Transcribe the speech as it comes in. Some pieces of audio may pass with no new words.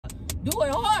Do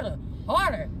it harder.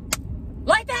 Harder.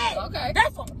 Like that. Okay.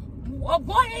 That's a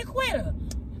boy ain't quitter.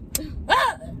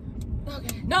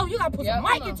 Okay. No, you gotta put some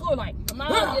mic into it like. Come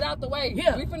on, get out the way.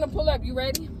 Yeah. We finna pull up. You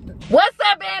ready? What's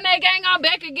up, BNA gang? I'm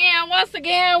back again, once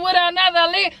again, with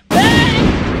another lit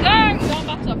bang. So I'm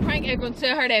about to prank April and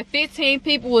tell her that 15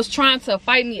 people was trying to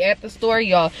fight me at the store,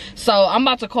 y'all. So I'm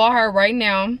about to call her right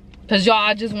now. Cause y'all,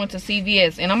 I just went to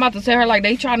CVS and I'm about to tell her like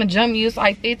they trying to jump me. It's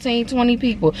like 15, 20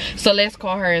 people. So let's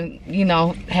call her and, you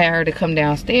know, have her to come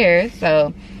downstairs.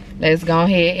 So let's go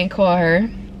ahead and call her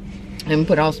and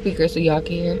put on speaker so y'all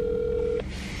can hear.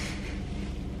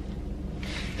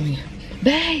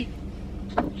 Babe.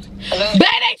 Hello? Babe,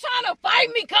 they trying to fight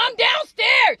me. Come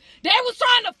downstairs. They was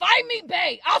trying to fight me,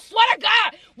 babe. I swear to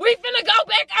God. We finna go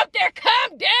back up there.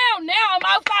 Come down now. I'm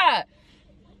outside.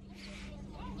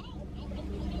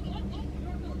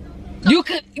 You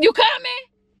coming?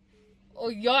 Oh,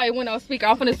 y'all, it went on speaker.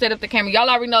 I'm finna set up the camera. Y'all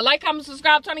already know. Like, comment,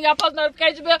 subscribe, turn on y'all post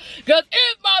notification bell. Because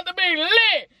it's about to be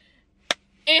lit.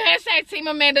 And hashtag Team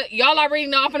Amanda. Y'all already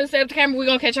know. I'm finna set up the camera. We're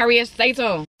gonna catch our reaction. Stay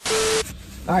tuned.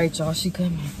 Alright, y'all. She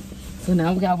coming. So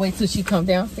now we gotta wait till she come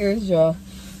downstairs, y'all.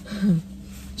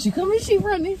 She coming, she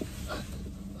running.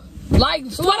 Like,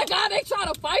 swear to God, they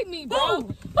trying to fight me, bro. I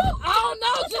don't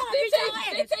know.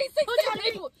 Just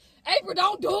 16 people. April,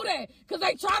 don't do that. Because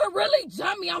they try to really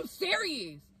jump me. I'm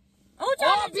serious. Who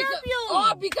trying to jump you?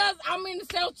 All because I'm in the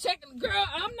self-checking. Girl,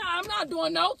 I'm not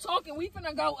doing no talking. We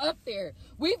finna go up there.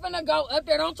 We finna go up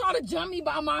there. Don't try to jump me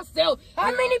by myself.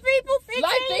 How many people? 15?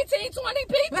 Like 15, 20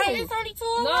 people. Right, it's only 2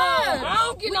 of us. No, I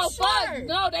don't get no fuck.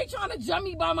 No, they trying to jump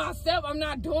me by myself. I'm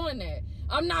not doing that.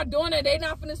 I'm not doing that. They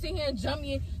not finna sit here and jump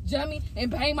me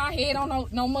and bang my head on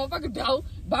no motherfucking door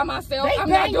by myself. I'm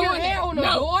not doing your head on the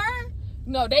door?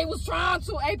 No, they was trying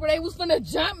to, April. They was finna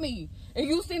jump me. And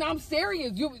you seen I'm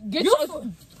serious. You get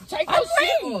take your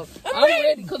shit off. I'm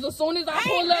ready. Because as soon as I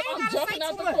pull up, I'm jumping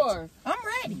out the car. I'm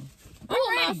ready. Pull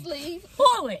my sleeve.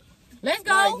 Pull it. Let's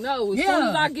go. Like, no, as soon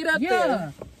as I get up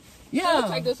there. Yeah.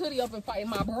 Take this hoodie up and fight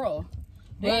my bra.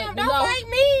 Damn, don't fight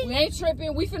me. We ain't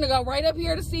tripping. We finna go right up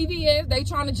here to CVS. They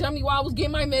trying to jump me while I was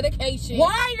getting my medication.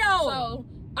 Why though? So,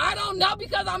 I don't know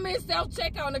because I'm in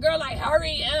self-checkout and the girl like,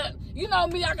 hurry up. You know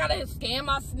me, I gotta scan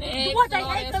my snacks. What, they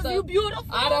hate because you beautiful?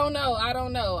 I don't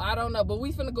know. But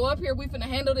we finna go up here. We finna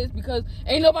handle this because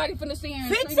ain't nobody finna see her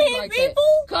and 15 treat me like people?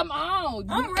 that. Come on.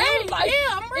 I'm ready.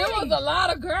 I'm ready. It was a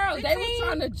lot of girls. 15, they was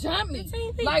trying to jump me.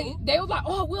 People. Like, they was like,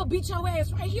 oh, we'll beat your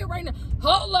ass right here, right now.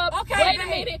 Hold up. Okay, wait a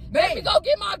minute. Let me go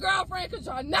get my girlfriend because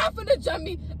y'all not finna jump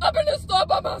me up in the store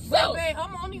by myself. Babe,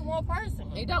 I'm only one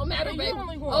person. It don't matter, baby.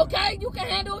 Okay, you can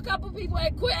handle a couple people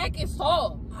and quit acting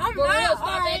soft. I'm For not. real,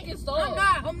 stop acting soft.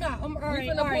 I'm not. I'm alright. We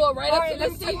finna pull right up to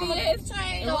the CVS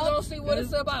and we're gonna see what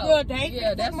it's about.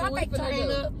 Yeah, that's what we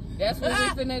finna do. That's what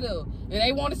we finna do. If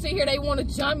they wanna sit here, they wanna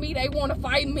jump me, they wanna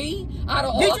fight me out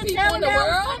of all people in the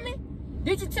world.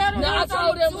 Did you tell them? No, I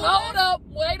told them, hold up,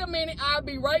 wait a minute, I'll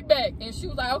be right back. And she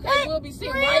was like, okay, we'll be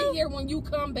sitting right here when you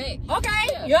come back.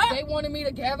 Okay, yeah. They wanted me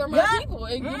to gather my people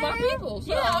and you my people.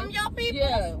 So, yeah, I'm your people.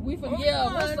 Yeah, we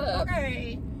finna, what's up?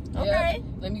 Okay. Yeah. Okay.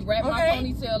 Let me wrap my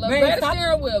ponytail up. Grab the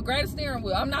steering wheel. Grab the steering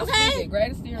wheel. I'm not speaking.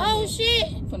 Grab the steering wheel. Oh shit.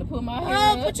 Finna put my hair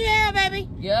up. Put your hair, baby.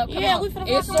 Yep. Come on. We finna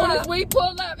as soon as we pull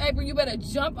up, April, you better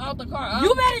jump out the car.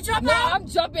 You better jump out. No, I'm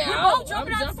jumping out. Both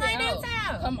jumping out the same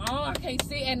time. Come on, I can't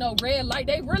sit at no red light.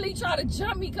 They really try to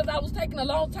jump me because I was taking a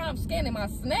long time scanning my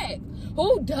snacks.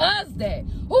 Who does that?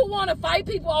 Who want to fight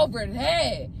people over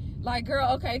that? Like,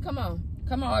 girl, okay, come on.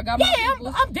 Come on, I got my people.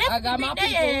 I'm definitely I got my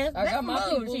people. I got my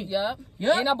people. Yup.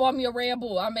 And I bought me a Red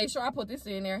Bull. I made sure I put this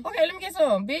in there. Okay, let me get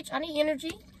some, bitch. I need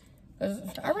energy.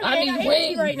 I need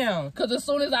wings right now. Because as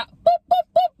soon as I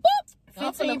boop,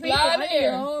 15 people, I need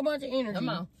a whole bunch of energy. Come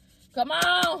on. Come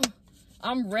on.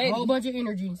 I'm ready. A whole bunch of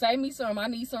energy. Save me some. I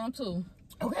need some too.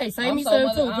 Okay, save me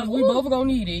some too. Because we both gonna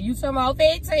need it. You talking about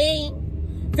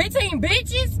 15? 15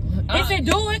 bitches? Is it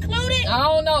do included? I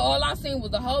don't know. All I seen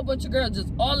was a whole bunch of girls just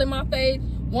all in my face.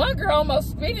 One girl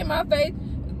almost spit in my face.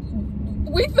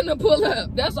 We finna pull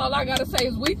up. That's all I gotta say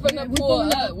is we finna pull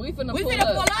up. We finna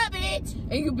pull up, bitch.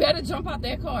 And you better jump out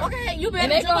that car. Okay, you better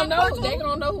and they jump gonna out know. They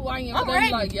gonna know who I am. I'm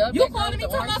ready. Like, yep, you calling me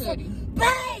talking about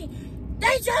babe,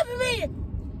 they jumping me.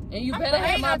 And you better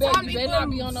have my back. You better not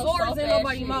be on no soft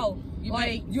ass shit.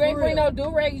 Like, you ain't bring no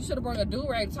do-rag. You should have brought a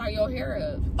do-rag to tie your hair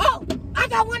up. Oh, I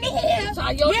got one in here.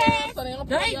 Tie your hair up so they don't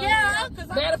pull your hair.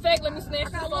 Matter of fact, let me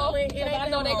snatch this off. I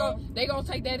know they gonna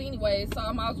take that anyway, so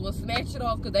I might as well snatch it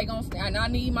off because they gonna snatch. And I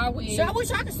need my wig. I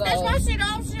wish I could snatch my shit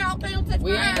off. Shit, I don't touch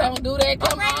we ain't gonna do that.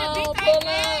 Come on, pull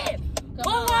up.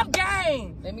 Pull up,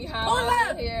 gang. Let me hide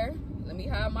my hair. Let me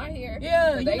behind my hair.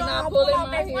 Yeah, They you know not I pulling pull off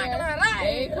my that fucking hair. line. They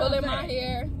ain't pulling my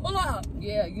hair. Pull up.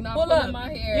 Yeah, you not Pull pulling up.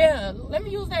 my hair. Yeah, let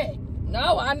me use that.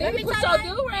 No, I need Let to me put try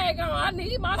your do-rag on. I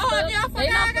need my Oh, stuff. yeah, I They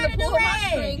forgot not I got gonna a pull my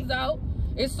do-rag. strings out.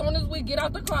 As soon as we get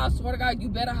out the car, I swear to God, you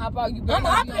better hop out. You better I'm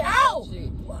not be hopping on out. that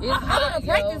shit. I It's hot, gotta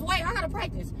practice. yo. Wait, I gotta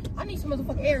practice. I need some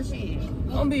motherfucking air shit. I'm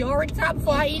gonna be already top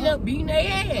before I eat up beating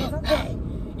their ass. Okay.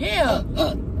 Yeah.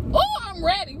 Oh, I'm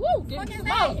ready. Woo, give What me is some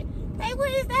that? more. Hey,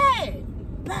 what is that?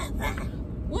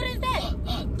 What is that?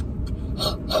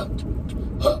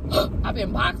 I've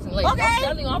been boxing lately. Okay. I'm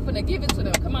telling you, I'm finna give it to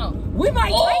them. Come on. We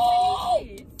might Oh! trace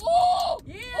these kids. Oh!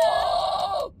 Yeah.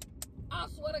 Oh! I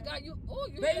swear to God, you. Oh,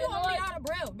 you Baby, hear you that gonna be noise? out of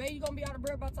breath. Baby, you gonna be out of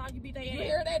breath by the time you beat their ass. You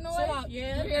hear that noise? Chill out.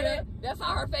 Yeah. You hear that? That's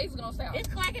how her face is gonna sound. It's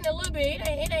clacking a little bit.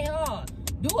 It ain't hard.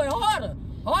 Do it harder.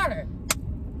 Harder.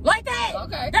 Like that.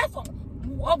 Okay. That's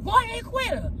a boy-ass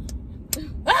quitter.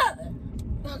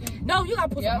 Okay. No, you gotta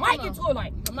put some mic into it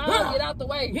like. Come on, get out the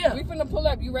way. Yeah. We finna pull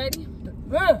up. You ready?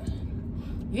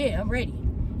 Yeah, I'm ready.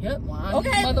 Yep. Wind Okay,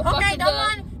 these motherfuckers okay, don't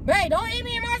up. mind. Babe, don't hit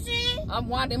me in my shit. I'm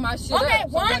winding my shit Okay, up.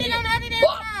 wind it on the other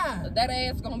damn side. That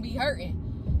ass gonna be hurting.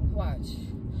 Watch.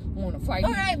 I wanna fight you.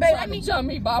 Okay, babe, Trying let me- to jump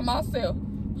me by myself.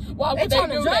 Why They would they tryna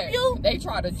do jump that? you? They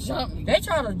try to jump me. They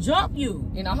try to jump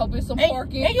you. And I hope it's some And-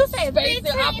 parking and you said space and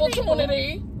 15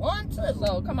 opportunity. people. 1, 2.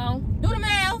 So come on. Do the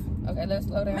math. Okay, let's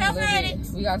slow down. Math a little ready.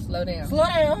 bit. We gotta slow down. Slow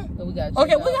down. So we gotta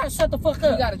Okay, check we out. gotta shut the fuck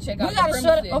up. We gotta check out We the gotta shut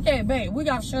up. premises. Okay, babe, we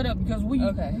gotta shut up because we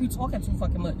Okay. talking too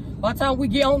fucking much. By the time we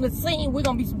get on the scene, we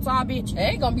gonna be some tired bitch. I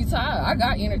ain't gonna be tired. I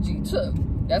got energy too.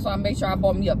 That's why I make sure I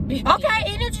bought me a big. Okay,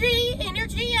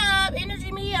 energy up,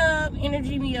 energy me up.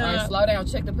 All right, slow down.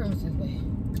 Check the premises, babe.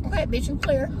 Okay, bitch, you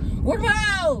clear. What the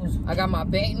house? I got my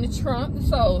bag in the trunk,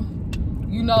 so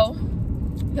you know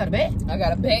You got a bag? I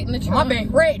got a bag in the My trunk.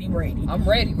 bag ready. I'm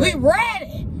ready. We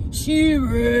ready. She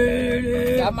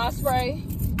ready. Got my spray.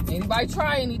 Anybody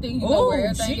try anything? You know where Ooh,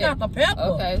 everything she at. got the pepper.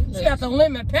 Okay, She got the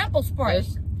lemon pepper spray.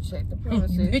 Let's check the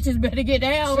premises. Bitches better get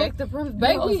down. Check the premises.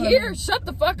 Baby, we No, here. Shut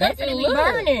the fuck They up finna and be look.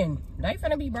 burning. They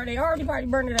finna be burning. They already probably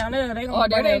burning down there. They gonna Oh,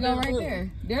 there burn they down go right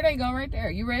there. There they go right there.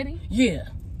 You ready? Yeah.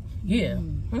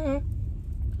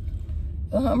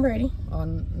 I'm ready. Oh,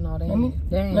 no, they Let me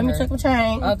ain't let me her. check my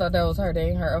chain. I thought that was her. They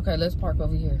ain't her. Okay, let's park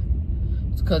over here.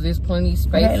 It's because there's plenty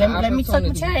space Okay, and let me check my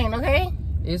opportunity. chain, okay?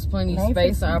 It's plenty I ain't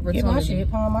space and fixing- Get my opportunity.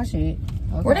 shit, pawn my shit.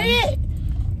 Okay. Where they at?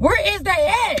 Where is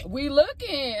they at? We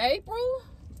looking, April.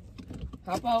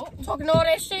 Hop out. Talking all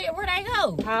that shit. Where they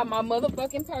go? Hide my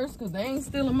motherfucking purse, because they ain't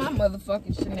stealing my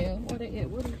motherfucking Chanel. Where they at?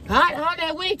 Where they at? Hide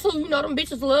that way too. You know them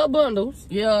bitches love bundles.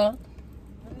 Yeah.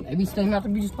 They be staying out the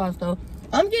beauty spots though.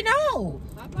 I'm getting out.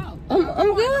 Hop out.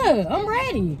 I'm good. I'm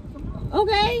ready.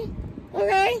 Okay.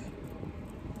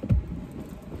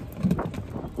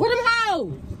 Where them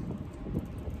hoes?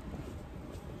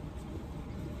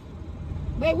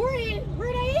 Babe, where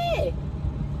they at?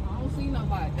 I don't see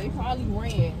nobody. They probably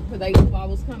ran because they knew I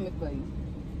was coming for you.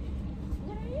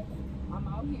 Where they at? I'm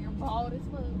out here bald as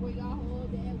fuck. Where y'all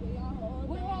hold that? Where y'all hold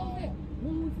Where that? all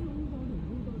that?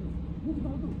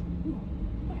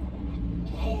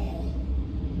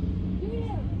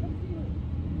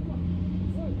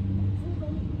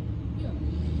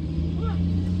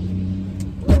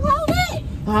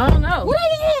 I don't know. Where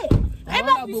they at? They I don't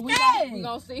must know, be but we scared.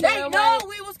 gonna see They them, know right?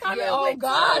 we was coming. Yeah, oh with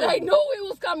God, two. they knew we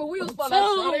was coming. We was supposed to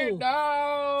shut it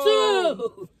down.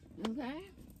 Two. Okay.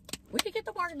 We can get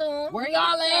the work done. Where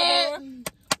y'all at?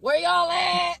 Where y'all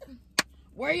at?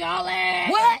 Where y'all at?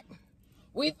 What?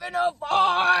 We finna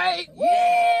fight.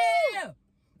 Yeah.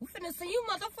 We finna send you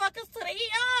motherfuckers to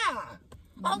the ER.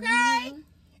 Okay?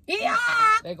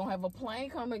 ER. They gonna have a plane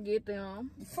come and get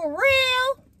them. For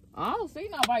real. I don't see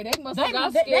nobody. They must They have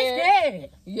got scared. scared.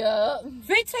 Yeah.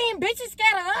 15 bitches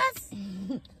scared of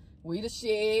us. We the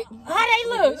shit. How they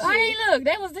look?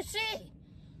 They was the shit.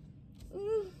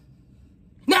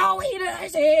 No, we the Yeah,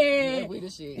 shit. we the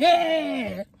shit.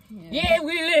 Yeah,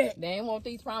 we lit. They ain't want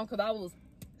these problems because I was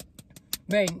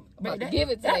Babe, about to give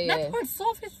it to their that ass. punch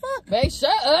soft as fuck. They shut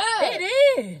up. It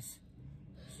is.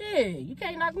 Shit, you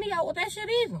can't knock me out with that shit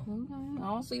either. Okay. I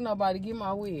don't see nobody. Get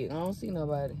my wig. I don't see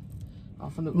nobody.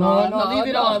 No, leave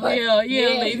it off.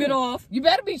 Yeah, leave it off. You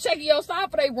better be checking your side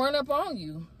for they run up on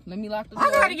you. Let me lock the door. I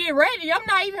gotta get ready. I'm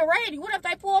not even ready. What if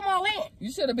they pull my lint?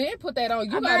 You should have been put that on.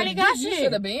 You I already got You shit.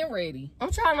 should have been ready. I'm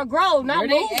trying to grow, not Where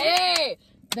move. they at?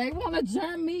 They want to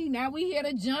jump me. Now we here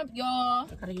to jump y'all.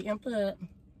 Gotta get unplugged.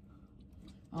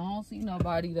 I don't see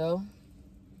nobody though.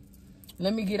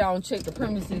 Let me get out and check the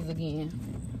premises again.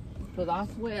 Cause I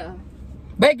swear.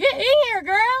 But get in here,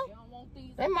 girl. They don't want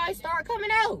these. They might start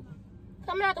coming out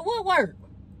the woodwork.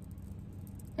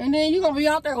 And then you gonna be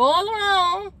out there all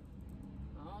alone.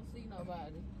 I don't see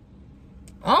nobody.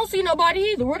 I don't see nobody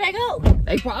either. Where'd they go?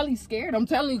 They probably scared. I'm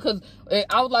telling you, because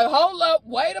I was like, hold up,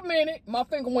 wait a minute. My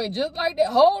finger went just like that.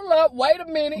 Hold up, wait a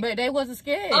minute. But they wasn't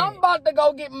scared. I'm about to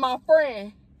go get my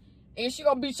friend, and she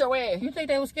gonna beat your ass. You think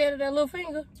they was scared of that little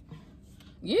finger?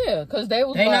 Yeah, because they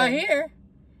was They like, not here.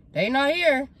 They not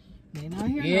here. They not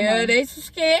here. Yeah, nobody. they some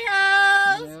scared.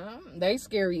 Yeah, they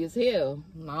scary as hell.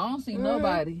 I don't see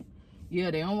nobody. Yeah,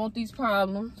 they don't want these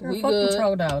problems. Girl, We fuck good. them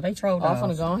troll dogs. They troll I'm dogs.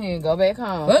 finna go ahead and go back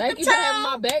home. Fuck Thank them you for having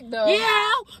troll. my back, though. Yeah,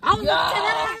 I was about to tell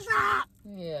that.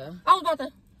 Yeah. I was about to.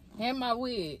 Hand my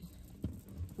wig.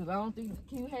 Because I don't think...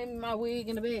 Can you hand me my wig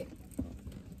in the back?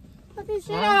 Put this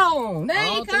shit on. They I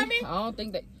ain't don't coming. think, I don't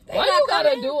think they... They Why not you gotta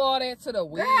coming. do all that to the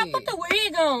wig? Girl, put the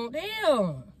wig on.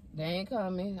 Damn. They ain't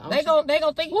coming. They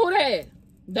gon' think. Who that?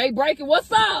 They breaking.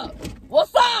 What's up?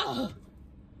 What's up?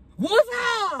 What's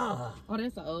up? Oh,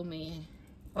 that's an old man.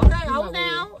 Okay, I was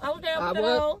down. I was down with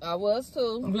that on. I was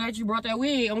too. I'm glad you brought that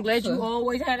wig. I'm glad you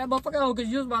always had that motherfucker on, because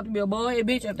you was about to be a boy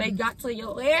bitch if they got to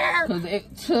your hair. Because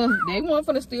they want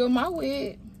for to steal my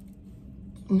wig.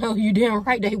 No, you damn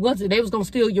right they wasn't. They was gonna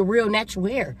steal your real natural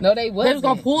hair. No, they wasn't. They was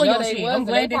gonna pull no, your they shit. Wasn't. I'm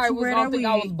glad they that you was wear gonna that think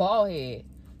I was wig. bald head.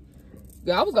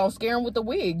 Yeah, I was gonna scare him with the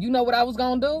wig. You know what I was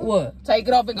gonna do? What? Take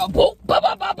it off and go boop, bop,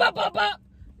 bop, bop, bop, bop, bop.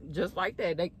 Just like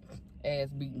that. They ass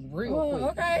beating real quick.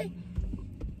 Okay.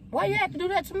 Why you have to do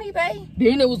that to me, babe?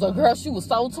 Then there was a girl. She was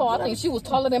so tall. I think she was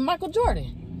taller than Michael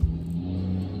Jordan.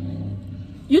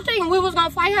 You think we was gonna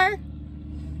fight her?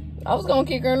 I was gonna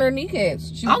kick her in her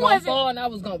kneecaps. She was gonna fall and I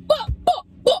was gonna bop, bop,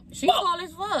 bop. She tall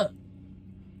as fuck.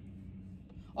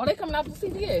 Oh, they coming out to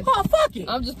CVS. Oh, fuck it.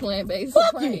 I'm just playing, babe.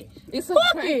 Fuck it. It's a Fuck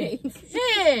prank. it.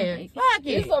 Yeah, fuck it.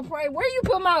 It's a prank. Where you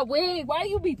put my wig? Why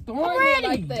you be throwing it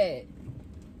like that?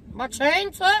 My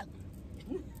chain tuck.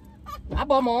 I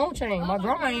bought my own chain. My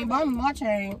grandma ain't bought me my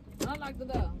chain. I like the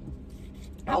though.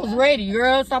 I was ready,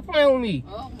 girl. Stop playing with me.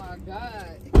 Oh my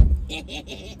god.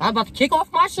 I was about to kick off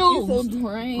my shoes. It's a I'm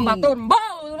prank. about to throw them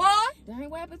balls, boy. Dang,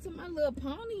 what happened to my little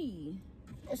pony?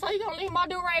 So you gonna leave my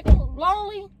do-rag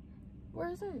lonely? Where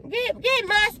is it? Get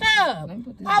my stuff. Let me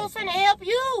put this I was back. finna help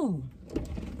you.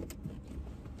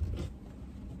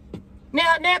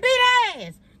 Now beat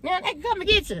ass. Now they can come and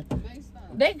get you.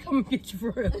 They can come and get you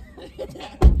for real.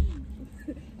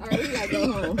 Alright, we gotta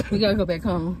go home. We gotta go back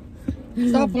home.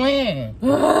 Stop playing.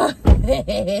 I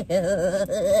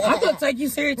couldn't take you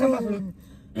serious.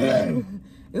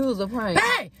 It was a prank.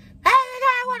 Hey,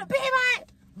 I want to be my.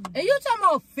 And you talking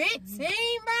about 15,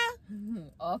 bro?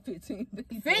 All 15.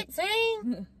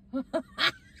 15?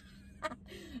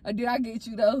 Did I get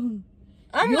you though?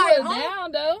 I'm You like, was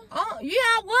down though. yeah,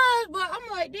 I was, but I'm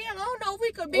like, damn, I don't know if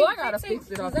we could be. Well, I gotta fix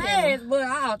it off camera. but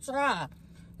I'll try.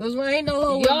 Cause we ain't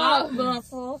no Y'all.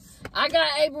 muscle. I got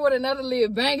April with another little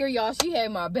banger, y'all. She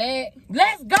had my back.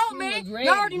 Let's go, She man. was You ready.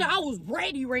 already know I was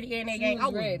ready in that She game. was I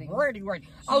was ready. ready.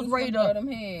 I was ready throw to. them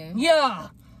hands. Yeah.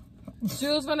 She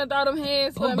was finna throw them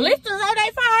hands for Put me. blisters on their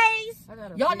face. I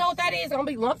gotta Y'all fix know what that is. Gonna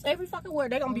be lumps every fucking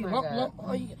word. They gonna be my lump.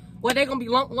 God. Well, they gonna be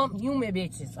lump human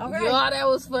bitches. Okay. Y'all, that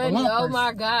was funny. Lumpers. Oh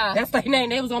my god. That's their name.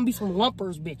 They was gonna be some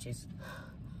lumpers bitches.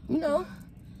 You know.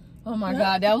 Oh my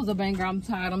god, that was a banger. I'm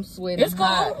tired. I'm sweating. It's cool.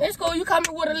 hot. It's cool. You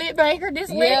coming with a lit banker. This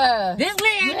lit. Yeah. This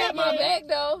lit. You had my back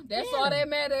though. That's Yeah. all that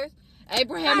matters.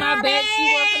 April had I my got back. She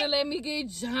it. wasn't finna let me get I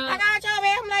jumped. got your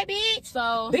back. I'm like, bitch.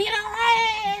 So Beat her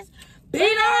ass. Beat her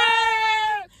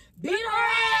ass. Beat her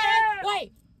ass.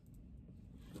 Wait.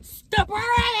 Stop her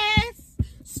ass.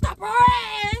 Stop her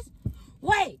ass.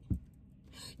 Wait.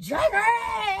 Drag her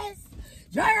ass.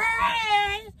 Drag her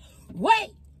ass.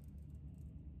 Wait.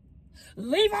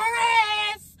 Leave her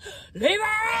ass. Leave her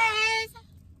ass.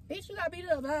 Bitch, you got beat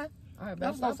up, huh? all right, I but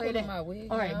was stop gonna say pulling that. my wig.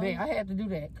 All right, down. babe. I had to do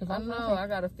that because I I'm know. I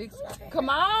gotta fix it. Come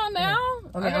on now.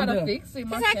 Okay, I I'm gotta done. fix it. She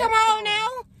My said, cat's come on on. now.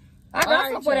 I got All right,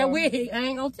 something for that y'all. wig. I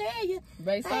ain't gonna tell you. Babe,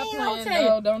 I stop ain't playing. gonna tell you.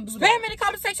 No, don't do Spam that. in the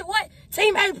comment section what?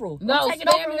 Team April. No, I'm taking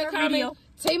over spam in the her comment. video.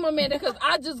 Team Amanda, because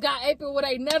I just got April with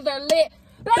another lit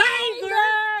banger.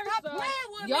 Stop playing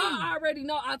with Y'all me. already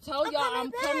know. I told I'm y'all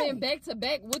coming I'm coming back to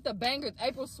back with the bangers.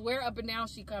 April swear up and down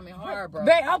she coming hard, bro.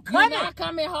 Babe, I'm You coming. not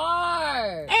coming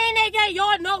hard. And they got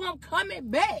y'all know I'm coming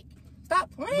back.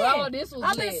 Stop playing. Bro, this was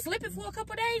I've been lit. slipping for a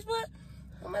couple days, but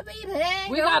I'm gonna be back.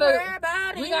 We Don't gotta, worry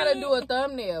about we it. gotta do a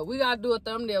thumbnail. We gotta do a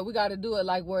thumbnail. We gotta do it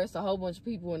like where it's a whole bunch of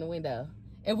people in the window,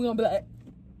 and we gonna be like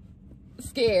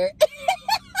scared.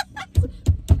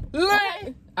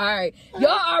 Okay. All right, y'all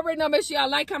already know. Make sure y'all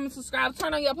like, comment, subscribe,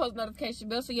 turn on your post notification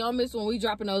bell so you don't miss when we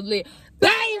dropping those lit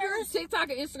bangers. TikTok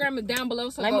and Instagram is down below,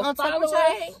 so Let me go untuck follow my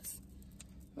us. chains.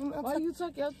 Why you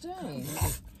tuck your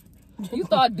chains? You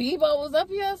thought Devo was up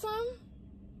here or something?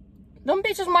 Them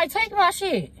bitches might take my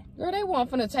shit. Girl, they weren't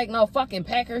finna take no fucking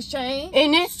Packers chain.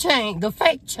 In this chain, the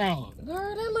fake chain.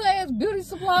 Girl, that little ass beauty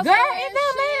supply. Girl, it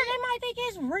don't matter. They might think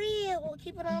it's real. We'll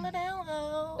keep it on the down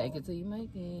low. Fake it till you make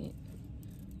it.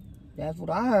 That's what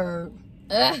I heard.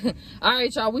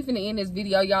 Alright, y'all. We finna end this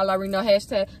video. Y'all already know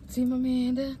hashtag Team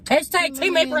Amanda. Hashtag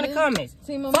Team April in the comments.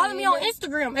 Team Follow me on Amanda.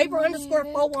 Instagram,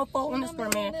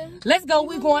 April_414_ man. Let's go.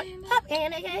 We going. Stop playing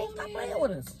that game. Stop playing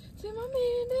with us. Team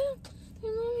Amanda.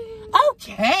 Team Amanda.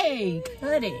 Okay.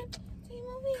 Cut it.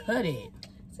 Cut it.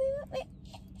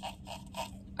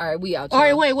 Alright, we out. All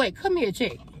right, wait. Come here,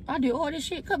 chick. I did all this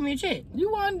shit. Come here, chick.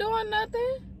 You wasn't doing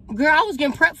nothing? Girl, I was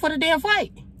getting prepped for the damn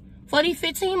fight. For these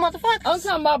 15 motherfuckers. I'm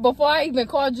talking about before I even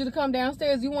called you to come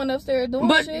downstairs. You went upstairs doing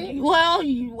shit? Well,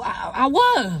 I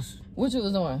was. What you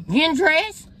was doing? Getting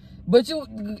dressed. But you,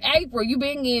 April, you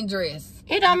been getting dressed.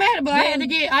 It don't matter, but I had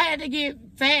to get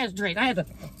fast dressed. I had to.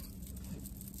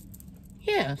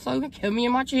 Yeah, so you can kill me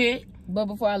in my chick. But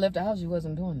before I left the house, you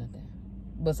wasn't doing nothing.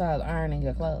 Besides ironing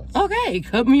your clothes. Okay,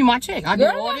 cut me in my check. I did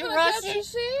all this Girl, rushing.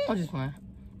 shit. I'm just playing.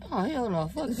 Oh, hell no.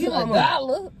 Fuck It's you. a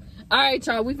dollar. Alright,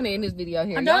 y'all, we finna end this video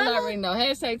here. Y'all $1? already know.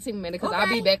 Hashtag Team Amanda, because I'll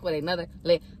be back with another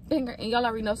lit finger. And y'all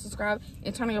already know, subscribe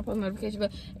and turn on your post notification bell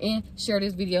and share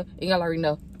this video. And y'all already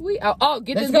know. We out. Oh,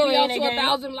 get this video to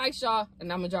 1,000 likes, y'all.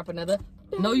 And I'm gonna drop another.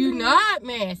 No, you not,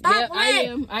 man. Stop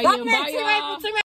playing. I am. Stop Bye, playing, Team y'all. April, Team